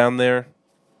I went down there,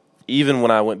 even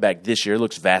when I went back this year, it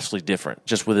looks vastly different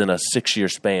just within a 6-year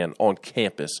span on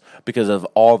campus because of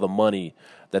all the money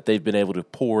that they've been able to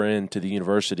pour into the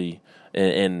university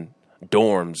and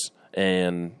dorms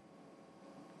and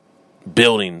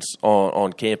buildings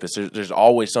on campus. There's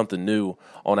always something new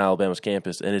on Alabama's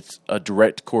campus, and it's a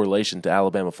direct correlation to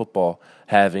Alabama football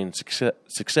having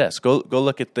success. Go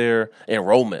look at their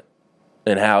enrollment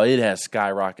and how it has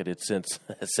skyrocketed since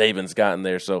Saban's gotten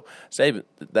there. So Saban,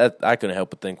 that I couldn't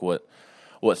help but think what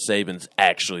Saban's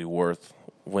actually worth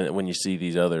when you see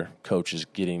these other coaches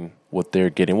getting what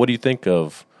they're getting. What do you think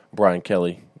of Brian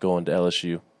Kelly going to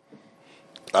LSU?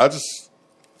 I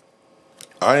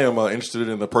am interested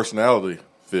in the personality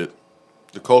fit,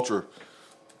 the culture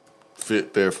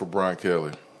fit there for Brian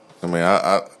Kelly. I mean,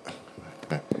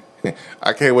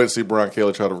 I can't wait to see Brian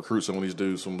Kelly try to recruit some of these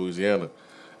dudes from Louisiana.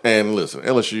 And listen,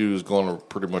 LSU is going to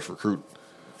pretty much recruit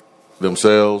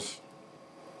themselves.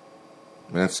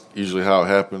 And that's usually how it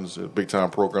happens at big-time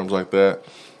programs like that.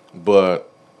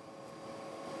 But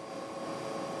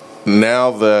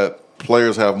now that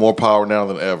players have more power now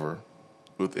than ever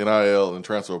with NIL and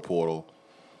transfer portal,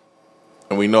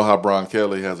 and we know how Brian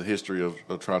Kelly has a history of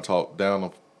trying to talk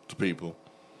down to people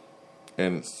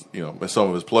and, and some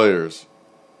of his players,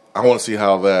 I want to see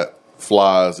how that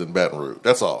flies in Baton Rouge.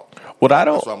 That's all. That's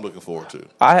what I'm looking forward to.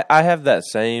 I have that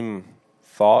same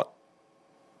thought.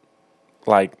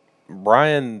 Like,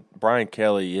 Brian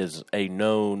Kelly is a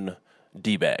known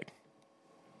D-bag.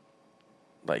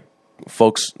 Like,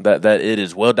 folks, that it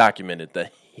is well documented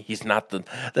that he's not the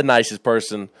nicest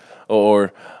person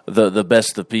or the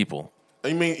best of people.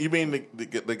 You mean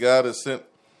the guy that sent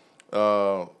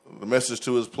the message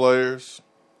to his players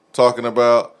talking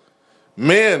about,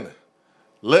 men,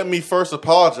 let me first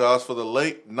apologize for the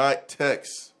late night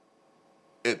text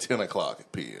at 10 o'clock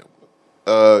p.m.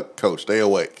 Coach, they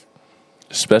awake.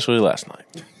 Especially last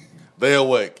night. They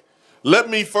awake. Let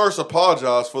me first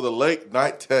apologize for the late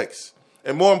night text,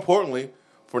 and more importantly,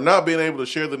 for not being able to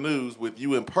share the news with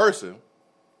you in person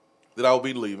that I will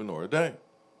be leaving Notre Dame.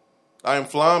 I am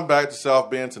flying back to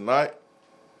South Bend tonight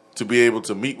to be able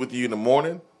to meet with you in the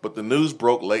morning, but the news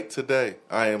broke late today.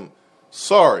 I am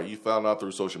sorry you found out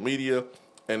through social media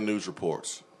and news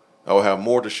reports. I will have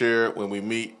more to share when we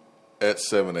meet at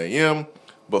 7 a.m.,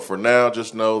 but for now,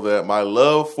 just know that my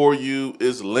love for you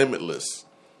is limitless.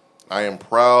 I am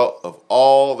proud of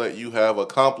all that you have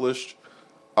accomplished.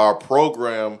 Our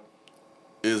program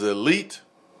is elite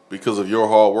because of your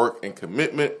hard work and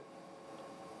commitment.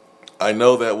 I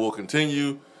know that will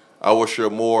continue. I will share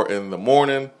more in the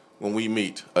morning when we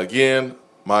meet. Again,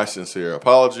 my sincere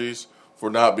apologies for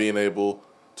not being able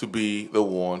to be the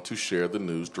one to share the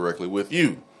news directly with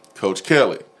you, Coach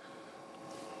Kelly.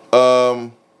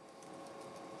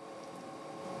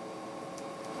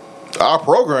 Our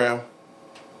program,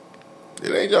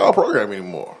 it ain't y'all program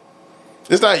anymore.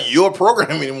 It's not your program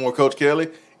anymore, Coach Kelly.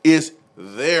 It's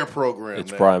their program.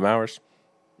 It's prime hours?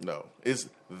 No, it's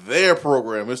their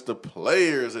program. It's the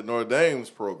players at Notre Dame's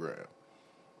program.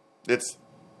 It's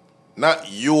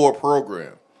not your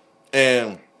program.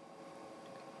 And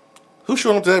who's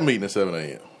showing up to that meeting at 7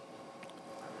 a.m.?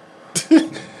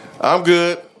 I'm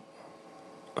good.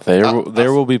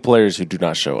 There will be players who do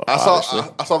not show up. I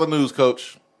saw the news,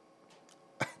 Coach.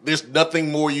 There's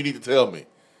nothing more you need to tell me.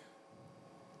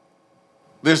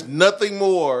 There's nothing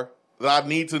more that I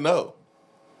need to know.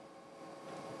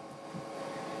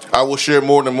 I will share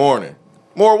more in the morning.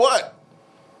 More what?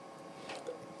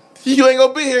 You ain't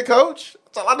going to be here, Coach.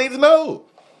 That's all I need to know.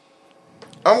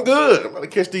 I'm good. I'm going to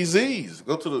catch these Z's.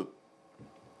 Go to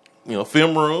the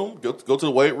film room. Go to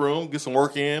the weight room. Get some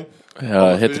work in.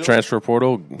 Hit the transfer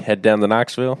portal. Head down to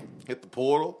Knoxville. Hit the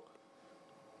portal.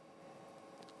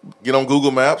 Get on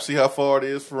Google Maps. See how far it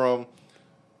is from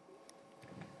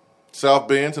South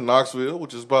Bend to Knoxville,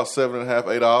 which is about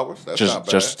 7.5, 8 hours. That's not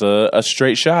bad. Just a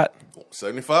straight shot.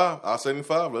 75.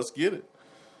 I-75. Let's get it.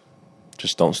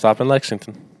 Just don't stop in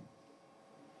Lexington.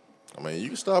 I mean, you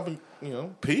can stop and,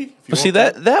 pee. If you but see,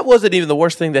 that wasn't even the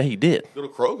worst thing that he did. Go to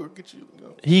Kroger, get you.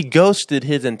 He ghosted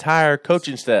his entire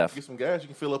coaching staff. Get some gas. You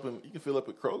can fill up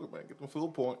at Kroger, man. Get them fuel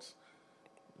points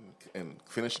and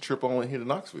finish the trip on here to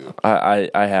Knoxville. I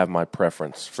have my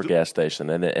preference for gas station,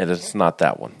 and it's not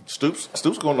that one. Stoops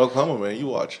going to Oklahoma, man. You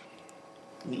watch.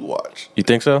 You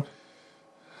think so?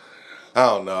 I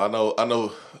don't know.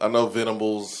 I know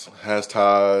Venables has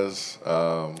ties.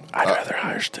 I'd rather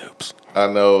hire Stoops. I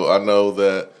know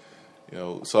that,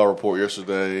 saw a report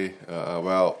yesterday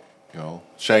about,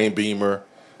 Shane Beamer,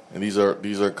 and these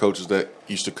are coaches that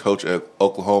used to coach at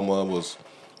Oklahoma, was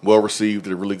well received,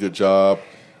 did a really good job.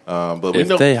 But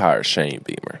they hire Shane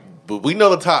Beamer. But we know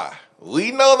the tie.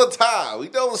 We know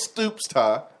the Stoops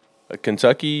tie.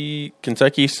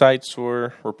 Kentucky sites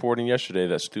were reporting yesterday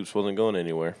that Stoops wasn't going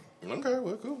anywhere. Okay,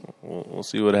 well, cool. We'll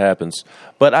see what happens.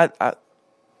 But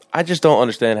I just don't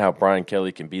understand how Brian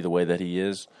Kelly can be the way that he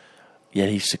is, yet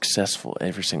he's successful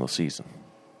every single season.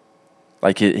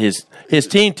 Like his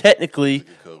team technically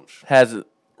has it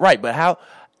right, but how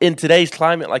in today's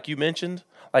climate, like you mentioned,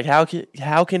 like how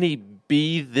can he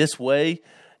be this way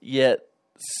yet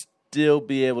still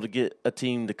be able to get a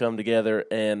team to come together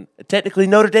and technically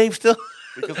Notre Dame still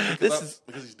because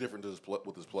he's different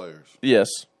with his players. Yes.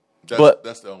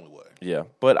 That's the only way. Yeah,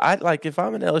 but if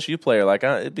I'm an LSU player,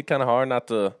 it'd be kind of hard not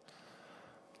to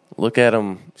look at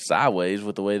him sideways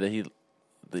with the way that he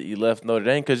left Notre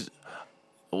Dame. Because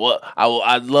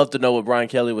I'd love to know what Brian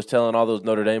Kelly was telling all those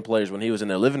Notre Dame players when he was in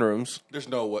their living rooms. There's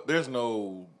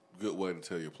no good way to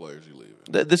tell your players you're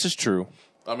leaving. This is true.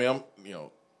 I mean,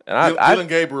 Dylan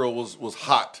Gabriel was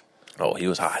hot. Oh, he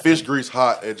was hot. Fish grease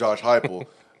hot at Josh Heupel,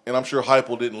 and I'm sure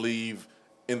Heupel didn't leave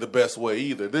in the best way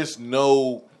either. There's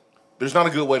no there's not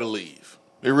a good way to leave.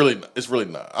 It's really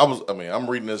not. I'm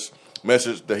reading this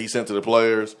message that he sent to the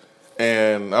players,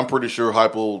 and I'm pretty sure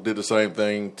Heupel did the same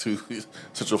thing to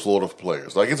Central Florida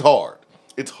players. Like, it's hard.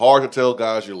 It's hard to tell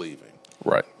guys you're leaving.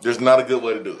 Right. There's not a good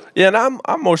way to do it. Yeah, and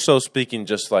I'm more so speaking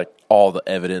just like all the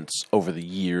evidence over the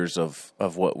years of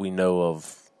what we know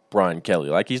of Brian Kelly.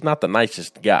 Like, he's not the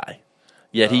nicest guy,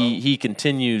 yet he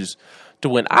continues to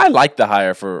win. I like the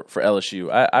hire for LSU.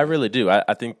 I really do.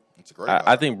 I think it's a great hire.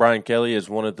 I think Brian Kelly is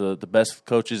one of the best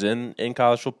coaches in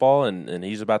college football, and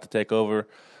he's about to take over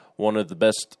one of the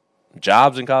best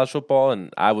jobs in college football.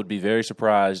 And I would be very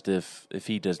surprised if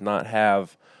he does not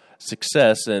have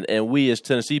success, and we as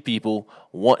Tennessee people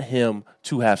want him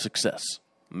to have success.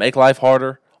 Make life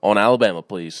harder on Alabama,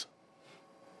 please.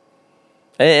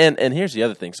 And here's the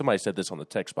other thing. Somebody said this on the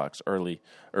text box earlier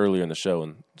in the show,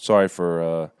 and sorry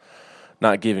for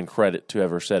not giving credit to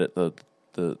whoever said it.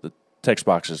 The text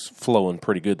box is flowing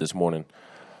pretty good this morning.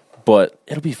 But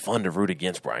it'll be fun to root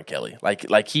against Brian Kelly.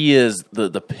 Like he is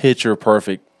the picture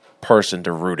perfect person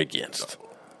to root against.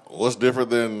 What's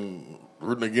different than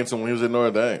rooting against him when he was at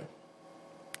Notre Dame?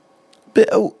 But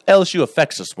LSU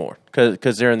affects us more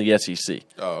because they're in the SEC.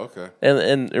 Oh, okay.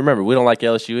 And remember, we don't like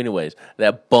LSU anyways.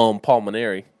 That bum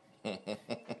Pulmonary. My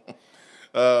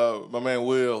man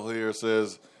Will here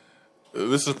says,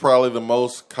 this is probably the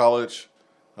most college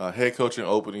head coaching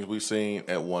openings we've seen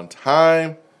at one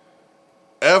time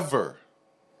ever.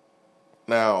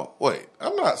 Now, wait,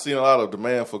 I'm not seeing a lot of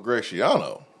demand for Greg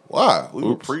Schiano. Why? We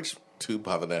were preached to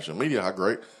by the national media how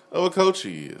great of a coach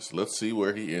he is. Let's see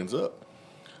where he ends up.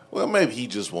 Well, maybe he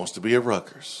just wants to be at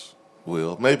Rutgers.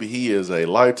 Well, maybe he is a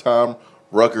lifetime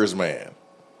Rutgers man.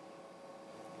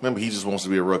 Maybe he just wants to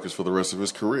be at Rutgers for the rest of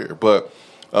his career. But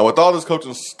with all this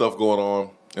coaching stuff going on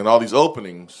and all these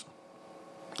openings,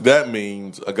 that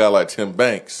means a guy like Tim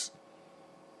Banks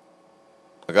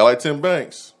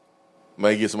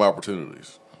may get some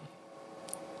opportunities.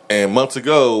 And months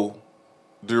ago,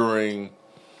 during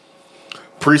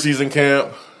preseason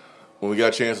camp, when we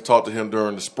got a chance to talk to him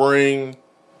during the spring,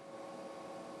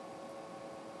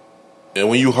 and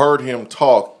when you heard him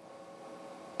talk,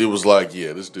 it was like,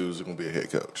 yeah, this dude's going to be a head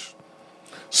coach.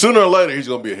 Sooner or later, he's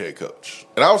going to be a head coach.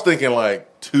 And I was thinking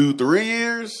like 2-3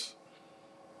 years,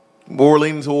 more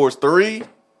leaning towards 3,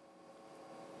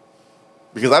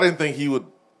 because I didn't think he would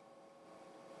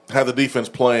have the defense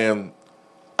playing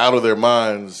out of their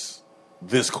minds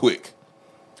this quick.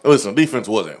 Listen, the defense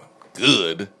wasn't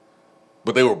good,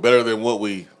 but they were better than what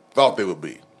we thought they would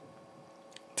be.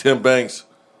 Tim Banks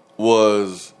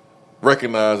was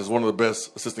recognized as one of the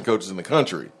best assistant coaches in the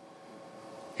country.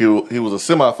 He was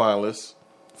a semifinalist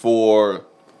for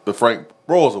the Frank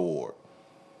Broyles Award.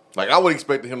 Like, I would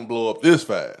expect him to blow up this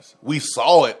fast. We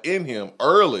saw it in him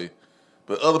early,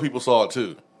 but other people saw it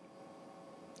too.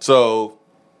 So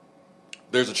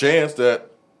there's a chance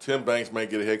that Tim Banks may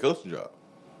get a head coaching job.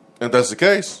 And if that's the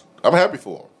case, I'm happy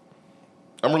for him.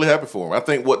 I'm really happy for him. I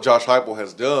think what Josh Heupel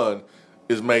has done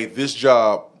is made this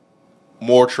job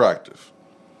more attractive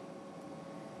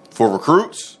for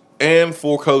recruits and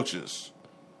for coaches.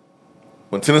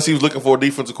 When Tennessee was looking for a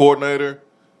defensive coordinator,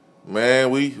 man,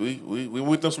 we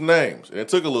went them some names, and it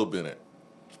took a little bit.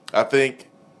 I think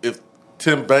if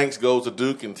Tim Banks goes to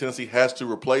Duke and Tennessee has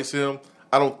to replace him,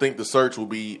 I don't think the search will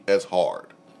be as hard.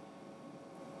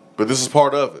 But this is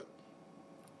part of it.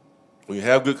 When you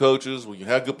have good coaches, when you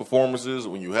have good performances,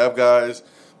 when you have guys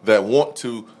that want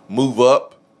to move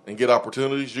up and get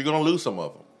opportunities, you're going to lose some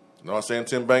of them. I'm not saying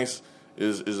Tim Banks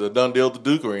is a done deal to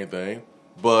Duke or anything,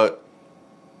 but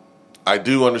I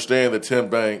do understand that Tim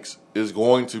Banks is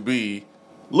going to be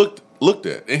looked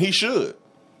at, and he should.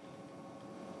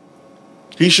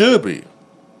 He should be.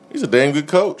 He's a damn good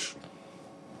coach.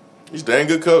 He's a damn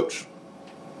good coach.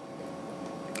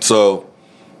 So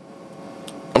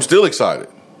I'm still excited.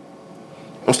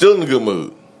 I'm still in a good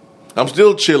mood. I'm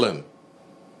still chilling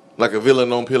like a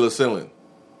villain on penicillin.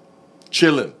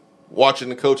 Chilling, watching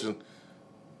the coaching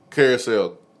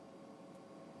carousel.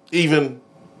 Even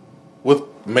with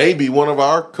maybe one of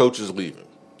our coaches leaving.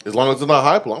 As long as it's not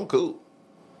Heupel, I'm cool.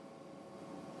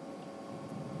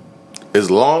 As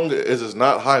long as it's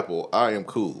not Heupel, I am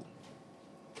cool.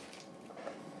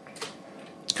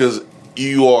 Because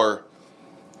you're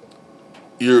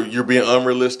being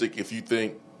unrealistic if you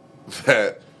think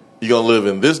that you're going to live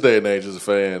in this day and age as a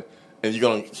fan and you're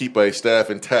going to keep a staff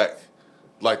intact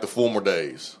like the former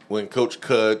days when Coach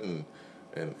Cutt and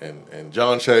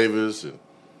John Chavis and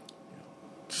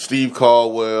Steve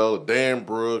Caldwell, Dan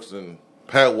Brooks, and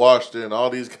Pat Washington, all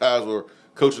these guys were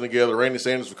coaching together. Randy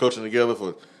Sanders was coaching together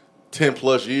for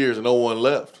 10-plus years and no one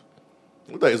left.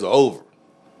 The days are over.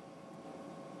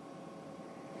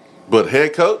 But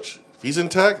head coach, if he's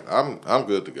intact, I'm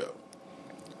good to go.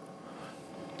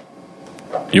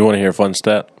 You want to hear a fun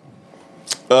stat?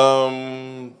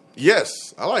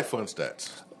 Yes, I like fun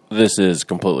stats. This is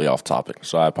completely off topic,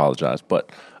 so I apologize, but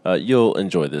you'll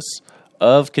enjoy this.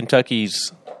 Of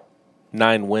Kentucky's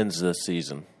 9 wins this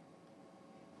season,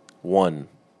 1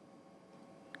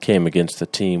 came against a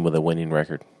team with a winning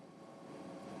record.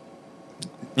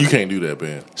 You can't do that,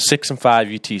 Ben. 6-5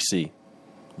 UTC.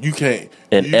 You can't.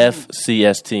 An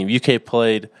FCS team. UK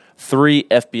played 3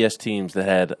 FBS teams that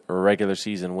had regular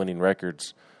season winning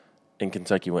records, and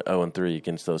Kentucky went 0-3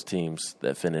 against those teams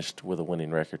that finished with a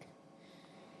winning record.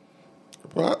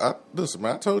 Well, listen,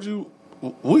 man, I told you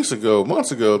months ago,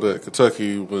 that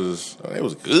Kentucky was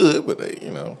good, but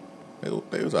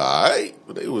they was all right,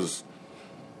 but they was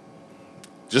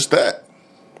just that.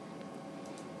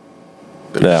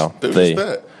 They was just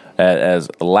that. As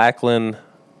Lachlan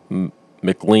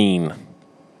McLean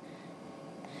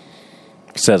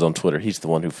says on Twitter, he's the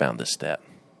one who found this stat.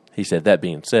 He said, that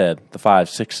being said, the 5,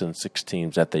 6, and 6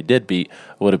 teams that they did beat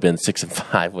would have been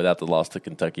 6-5 without the loss to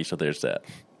Kentucky, so there's that.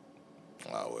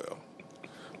 Oh, well.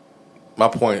 My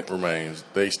point remains,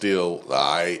 they still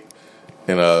right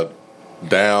in a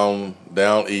down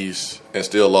east and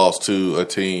still lost to a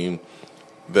team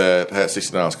that had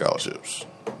 69 scholarships.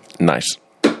 Nice.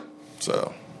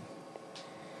 So,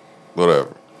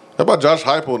 whatever. How about Josh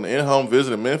Heupel in the in-home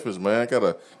visit in Memphis, man?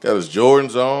 Got his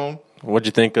Jordans on. What'd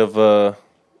you think of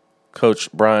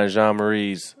Coach Brian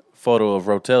Jean-Marie's photo of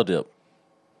Rotel Dip?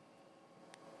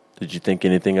 Did you think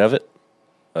anything of it?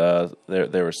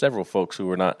 There were several folks who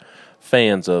were not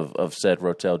fans of said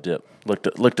Rotel Dip.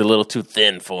 Looked a little too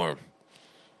thin for him.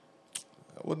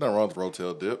 Wasn't nothing wrong with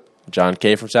Rotel Dip. John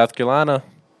K. from South Carolina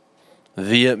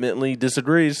vehemently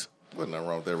disagrees. Wasn't nothing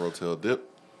wrong with that Rotel Dip.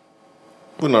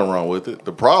 Wasn't nothing wrong with it.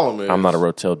 The problem is, I'm not a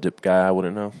Rotel Dip guy. I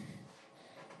wouldn't know.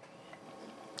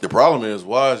 The problem is,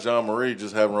 why is John Marie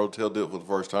just having Rotel Dip for the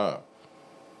first time?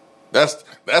 That's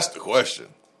the question.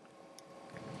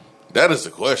 That is the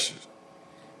question.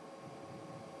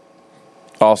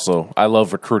 Also, I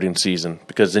love recruiting season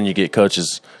because then you get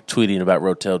coaches tweeting about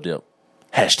Rotel Dip.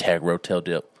 Hashtag Rotel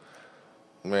Dip.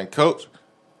 Man, Coach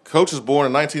was born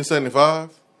in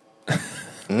 1975.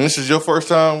 And this is your first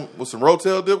time with some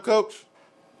Rotel Dip, Coach?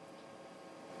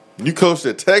 You coached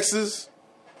at Texas?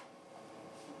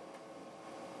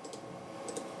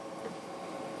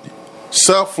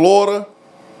 South Florida?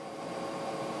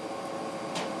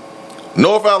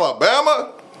 North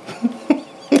Alabama?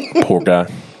 Poor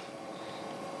guy.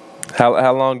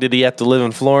 How long did he have to live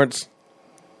in Florence?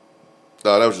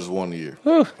 No, that was just 1 year.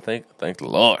 Whew, thank the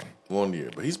Lord. 1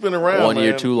 year. But he's been around, 1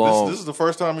 year too long. This is the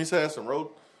first time he's had some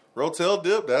Rotel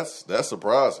Dip. That's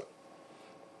surprising.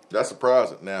 That's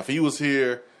surprising. Now, if he was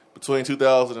here between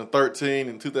 2013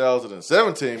 and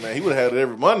 2017, man, he would have had it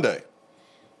every Monday.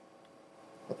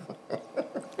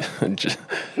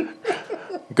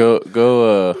 Go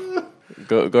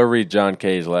read John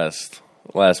K's last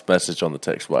message on the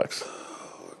text box.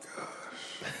 Oh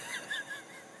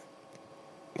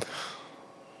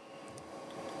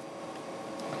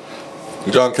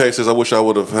gosh. John K says, I wish I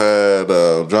would have had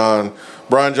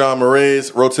Brian John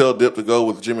Murray's Rotel Dip to go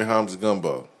with Jimmy Holmes'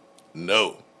 gumbo.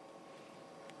 No.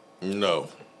 I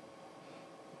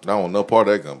don't want no part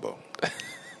of that gumbo.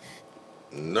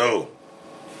 No.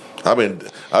 I've been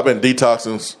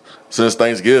detoxing since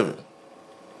Thanksgiving.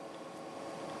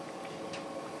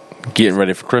 Getting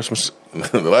ready for Christmas.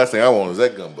 The last thing I want is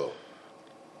that gumbo.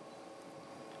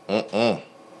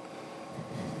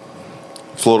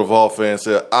 Florida Vol fan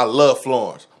said, I love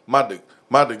Florence. My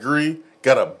degree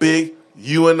got a big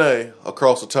UNA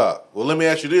across the top. Well, let me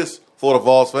ask you this, Florida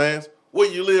Vols fans.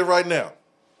 Where you live right now?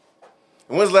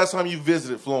 And when's the last time you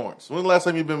visited Florence? When's the last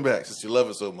time you've been back since you love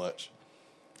it so much?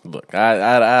 Look,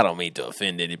 I don't mean to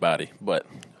offend anybody, but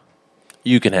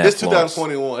you can have It's Florence.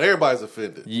 2021. Everybody's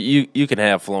offended. You can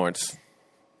have Florence.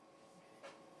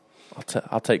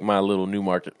 I'll take my little New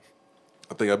Market.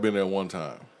 I think I've been there one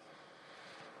time.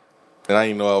 And I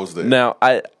didn't know I was there. Now,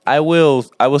 I will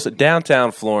say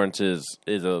downtown Florence is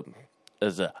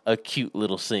a cute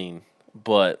little scene,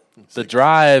 but the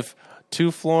drive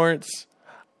to Florence,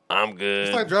 I'm good.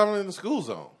 It's like driving in the school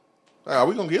zone. Are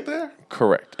we gonna get there?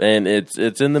 Correct, and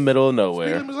it's in the middle of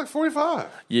nowhere. It's like 45.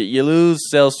 You lose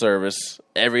cell service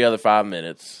every other 5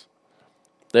 minutes.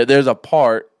 There's a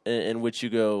part in which you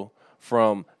go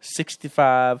from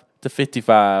 65 to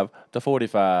 55 to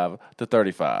 45 to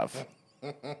 35.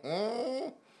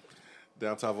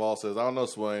 Downtown Vol says, I don't know,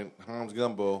 Swain. Holmes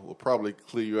Gumbo will probably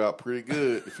clear you out pretty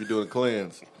good if you're doing a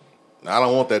cleanse. Now, I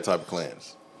don't want that type of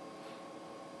cleanse.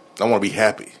 I want to be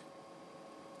happy.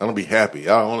 to be happy.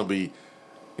 I don't want to be,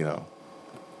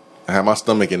 I have my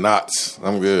stomach in knots.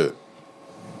 I'm good.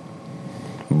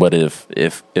 But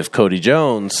if Cody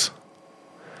Jones,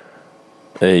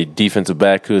 a defensive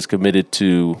back who is committed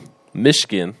to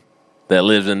Michigan that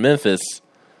lives in Memphis,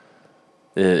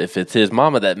 if it's his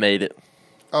mama that made it.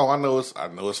 Oh, I know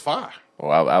it's fire.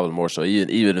 Well, I was more so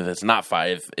even if it's not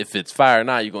fire. If it's fire or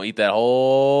not, you're gonna eat that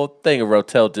whole thing of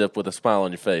Rotel dip with a smile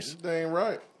on your face. Dang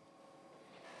right.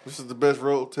 This is the best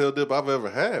Rotel dip I've ever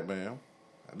had, man.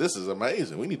 This is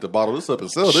amazing. We need to bottle this up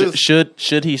and sell this.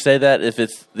 Should he say that if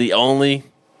it's the only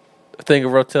thing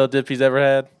of Rotel dip he's ever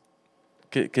had?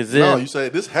 Cause then, no, you say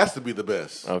this has to be the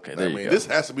best. Okay, there you go. This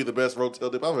has to be the best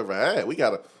Rotel dip I've ever had. We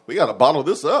gotta bottle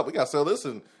this up. We gotta sell this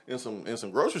in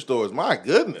some grocery stores. My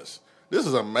goodness, this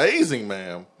is amazing,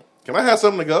 man. Can I have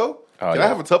something to go? Can I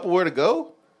have a Tupperware to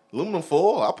go? Aluminum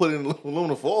foil. I'll put it in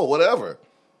aluminum foil, whatever.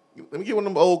 Let me get one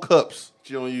of them old cups that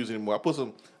you don't use anymore. I put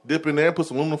some dip in there and put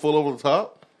some aluminum foil over the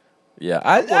top. Yeah,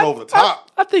 over the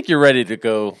top. I think you're ready to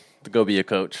go be a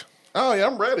coach. Oh yeah,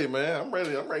 I'm ready, man. I'm ready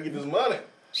to get this money.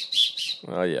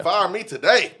 Oh yeah. Fire me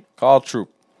today. Call Troop.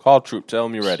 Tell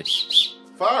him you're ready.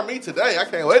 Fire me today. I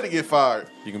can't wait to get fired.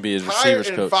 You can be his receivers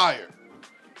coach. Fired.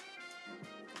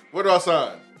 Where do I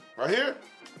sign? Right here?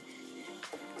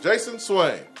 Jason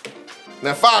Swain.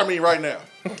 Now fire me right now.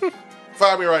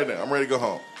 Fire me right now. I'm ready to go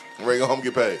home. I'm ready to go home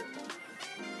and get paid.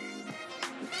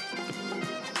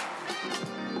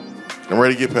 I'm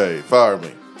ready to get paid. Fire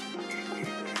me.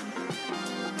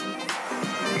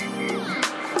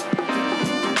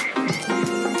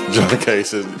 John K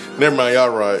says, never mind, y'all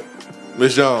right.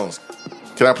 Miss Jones,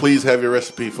 can I please have your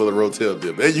recipe for the Rotel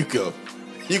dip? There you go.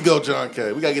 You go, John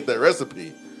K. We got to get that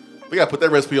recipe. We got to put that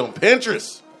recipe on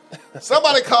Pinterest.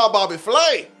 Somebody call Bobby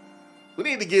Flay. We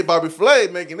need to get Bobby Flay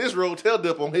making this Rotel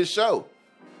dip on his show.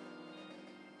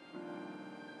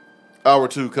 Hour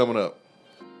 2 coming up.